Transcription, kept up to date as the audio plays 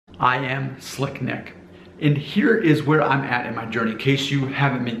I am Slick Nick, and here is where I'm at in my journey in case you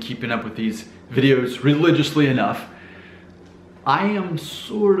haven't been keeping up with these videos religiously enough. I am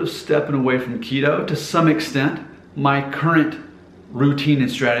sort of stepping away from keto to some extent. My current routine and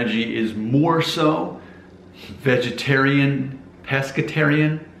strategy is more so vegetarian,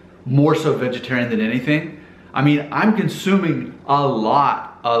 pescatarian, more so vegetarian than anything. I mean, I'm consuming a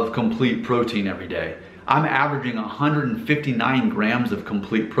lot of complete protein every day. I'm averaging 159 grams of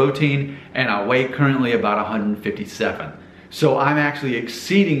complete protein, and I weigh currently about 157. So I'm actually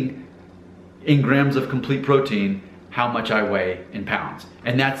exceeding in grams of complete protein how much I weigh in pounds.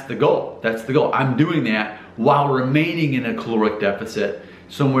 And that's the goal. That's the goal. I'm doing that while remaining in a caloric deficit,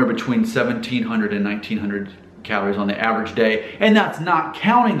 somewhere between 1,700 and 1,900 calories on the average day. And that's not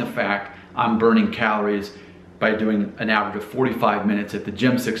counting the fact I'm burning calories by doing an average of 45 minutes at the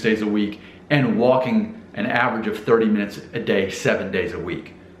gym 6 days a week and walking an average of 30 minutes a day, 7 days a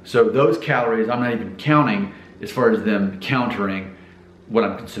week. So those calories, I'm not even counting as far as them countering what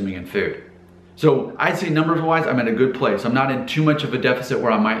I'm consuming in food. So I'd say numbers wise, I'm in a good place. I'm not in too much of a deficit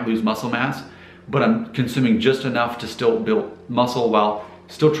where I might lose muscle mass, but I'm consuming just enough to still build muscle while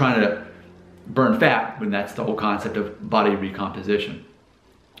still trying to burn fat, when that's the whole concept of body recomposition.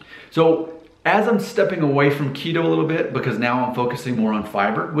 So as I'm stepping away from keto a little bit, because now I'm focusing more on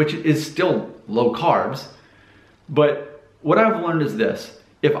fiber, which is still low carbs, but what I've learned is this: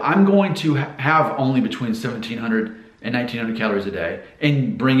 if I'm going to have only between 1,700 and 1,900 calories a day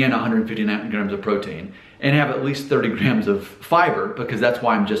and bring in 159 grams of protein and have at least 30 grams of fiber, because that's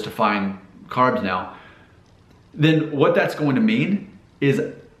why I'm justifying carbs now, then what that's going to mean is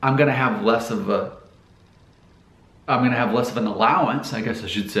I'm going to have less of an allowance, I guess I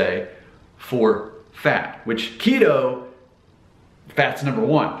should say, for fat, which keto, fat's number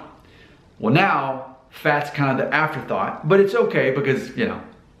one. Well, now fat's kind of the afterthought, but it's okay because, you know,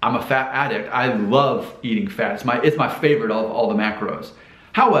 I'm a fat addict. I love eating fat. It's my favorite of all the macros.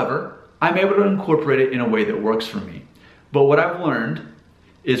 However, I'm able to incorporate it in a way that works for me. But what I've learned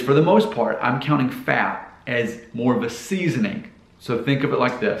is, for the most part, I'm counting fat as more of a seasoning. So think of it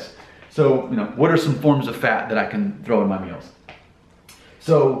like this. So, you know, what are some forms of fat that I can throw in my meals?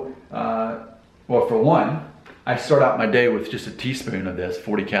 So, well, for one, I start out my day with just a teaspoon of this,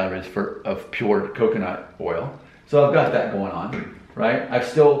 40 calories of pure coconut oil. So I've got that going on, right?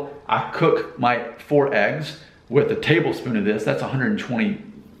 I cook my 4 eggs with a tablespoon of this. That's 120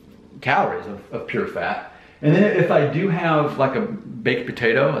 calories of pure fat. And then if I do have like a baked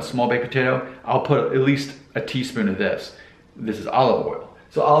potato, a small baked potato, I'll put at least a teaspoon of this. This is olive oil.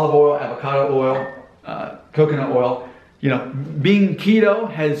 So olive oil, avocado oil, coconut oil. You know, being keto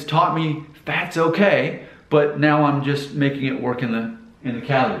has taught me fat's okay, but now I'm just making it work in the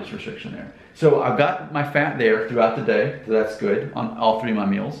calories restriction there. So I've got my fat there throughout the day, so that's good on all 3 of my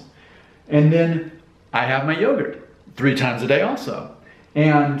meals. And then I have my yogurt 3 times a day also.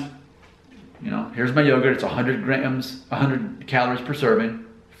 And, you know, here's my yogurt. It's 100 calories per serving,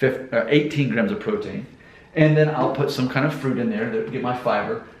 18 grams of protein. And then I'll put some kind of fruit in there to get my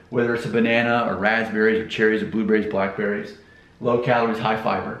fiber, whether it's a banana or raspberries or cherries or blueberries, blackberries, low calories, high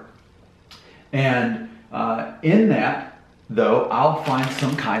fiber. And in that, though, I'll find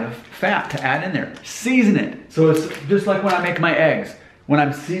some kind of fat to add in there. Season it. So it's just like when I make my eggs. When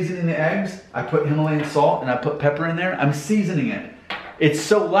I'm seasoning the eggs, I put Himalayan salt and I put pepper in there. I'm seasoning it. It's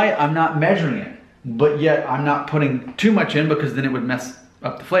so light, I'm not measuring it. But yet I'm not putting too much in, because then it would mess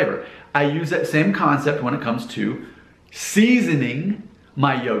up the flavor. I use that same concept when it comes to seasoning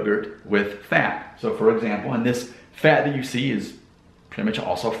my yogurt with fat. So for example, and this fat that you see is pretty much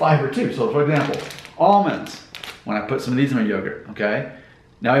also fiber too. So for example, almonds, when I put some of these in my yogurt, okay?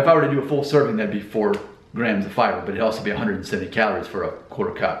 Now if I were to do a full serving, that'd be 4 grams of fiber, but it'd also be 170 calories for a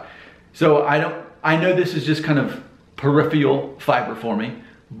quarter cup. So I know this is just kind of peripheral fiber for me,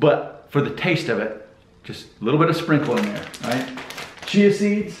 but for the taste of it, just a little bit of sprinkle in there, right? Chia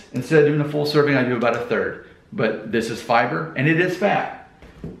seeds, instead of doing a full serving, I do about 1/3. But this is fiber, and it is fat.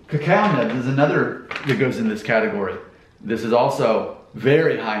 Cacao nibs is another that goes in this category. This is also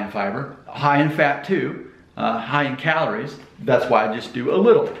very high in fiber, high in fat too, high in calories. That's why I just do a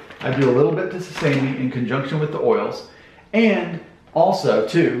little. I do a little bit to sustain me in conjunction with the oils. And also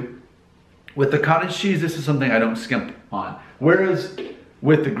too, with the cottage cheese, this is something I don't skimp on. Whereas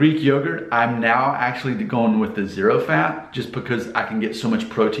with the Greek yogurt, I'm now actually going with the 0 fat, just because I can get so much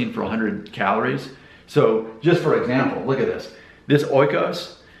protein for 100 calories. So just for example, look at this. This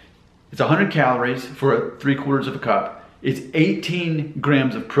oikos, it's 100 calories for 3/4 of a cup. It's 18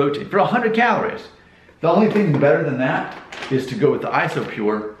 grams of protein for 100 calories. The only thing better than that is to go with the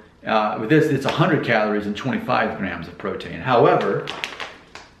Isopure. With this, it's 100 calories and 25 grams of protein. However,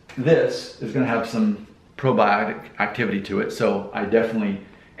 this is gonna have some probiotic activity to it, so I definitely,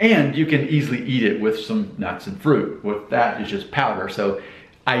 and you can easily eat it with some nuts and fruit. With that, it's just powder, so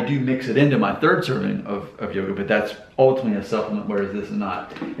I do mix it into my third serving of yogurt, but that's ultimately a supplement, whereas this is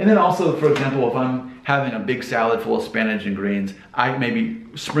not. And then also, for example, if I'm having a big salad full of spinach and greens, I maybe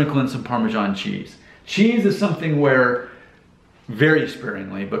sprinkle in some Parmesan cheese. Cheese is something where very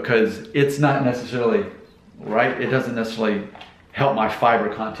sparingly, because it's not necessarily, right? It doesn't necessarily help my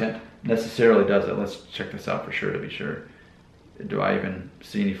fiber content necessarily, does it? Let's check this out for sure to be sure. Do I even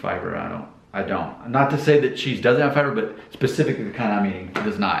see any fiber? I don't. Not to say that cheese doesn't have fiber, but specifically the kind I'm eating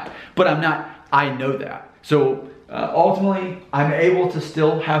does not. But I know that. So ultimately, I'm able to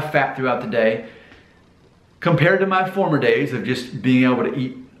still have fat throughout the day. Compared to my former days of just being able to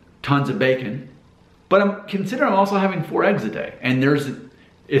eat tons of bacon. But I'm also having 4 eggs a day. And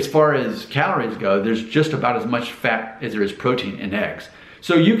as far as calories go, there's just about as much fat as there is protein in eggs.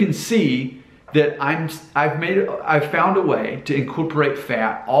 So you can see that I've found a way to incorporate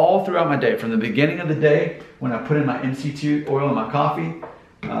fat all throughout my day, from the beginning of the day when I put in my MCT oil in my coffee,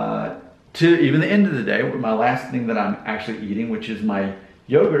 to even the end of the day with my last thing that I'm actually eating, which is my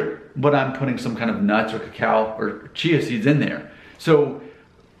yogurt, but I'm putting some kind of nuts or cacao or chia seeds in there. So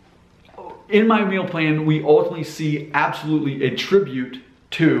in my meal plan, we ultimately see absolutely a tribute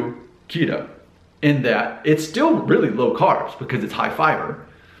to keto, in that it's still really low carbs because it's high fiber.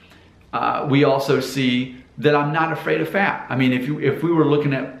 We also see that I'm not afraid of fat. I mean, if we were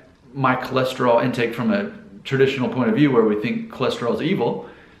looking at my cholesterol intake from a traditional point of view where we think cholesterol is evil,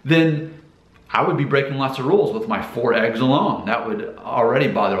 then I would be breaking lots of rules with my 4 eggs alone. That would already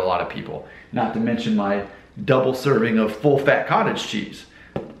bother a lot of people. Not to mention my double serving of full fat cottage cheese.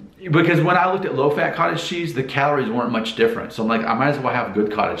 Because when I looked at low fat cottage cheese, the calories weren't much different. So I'm like, I might as well have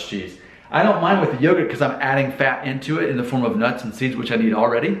good cottage cheese. I don't mind with the yogurt because I'm adding fat into it in the form of nuts and seeds, which I need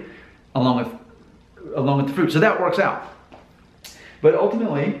already, along with the fruit. So that works out. But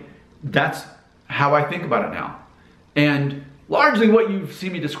ultimately, that's how I think about it now. And largely what you've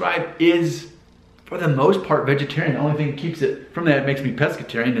seen me describe is, for the most part, vegetarian. The only thing that keeps it from that, makes me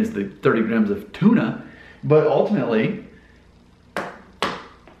pescatarian, is the 30 grams of tuna. But ultimately,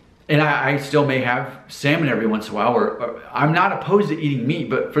 and I still may have salmon every once in a while, or I'm not opposed to eating meat,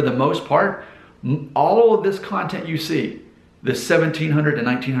 but for the most part, all of this content you see, this 1,700 to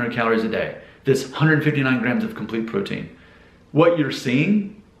 1,900 calories a day, this 159 grams of complete protein, what you're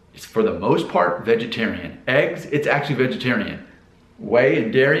seeing is for the most part vegetarian. Eggs, it's actually vegetarian. Whey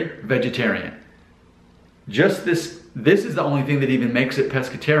and dairy, vegetarian. Just this is the only thing that even makes it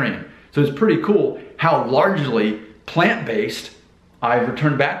pescatarian. So it's pretty cool how largely plant-based I've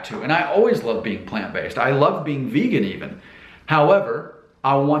returned back to. And I always love being plant-based. I love being vegan even. However,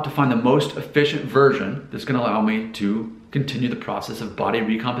 I want to find the most efficient version that's going to allow me to continue the process of body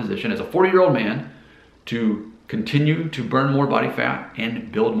recomposition as a 40-year-old man, to continue to burn more body fat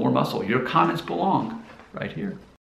and build more muscle. Your comments belong right here.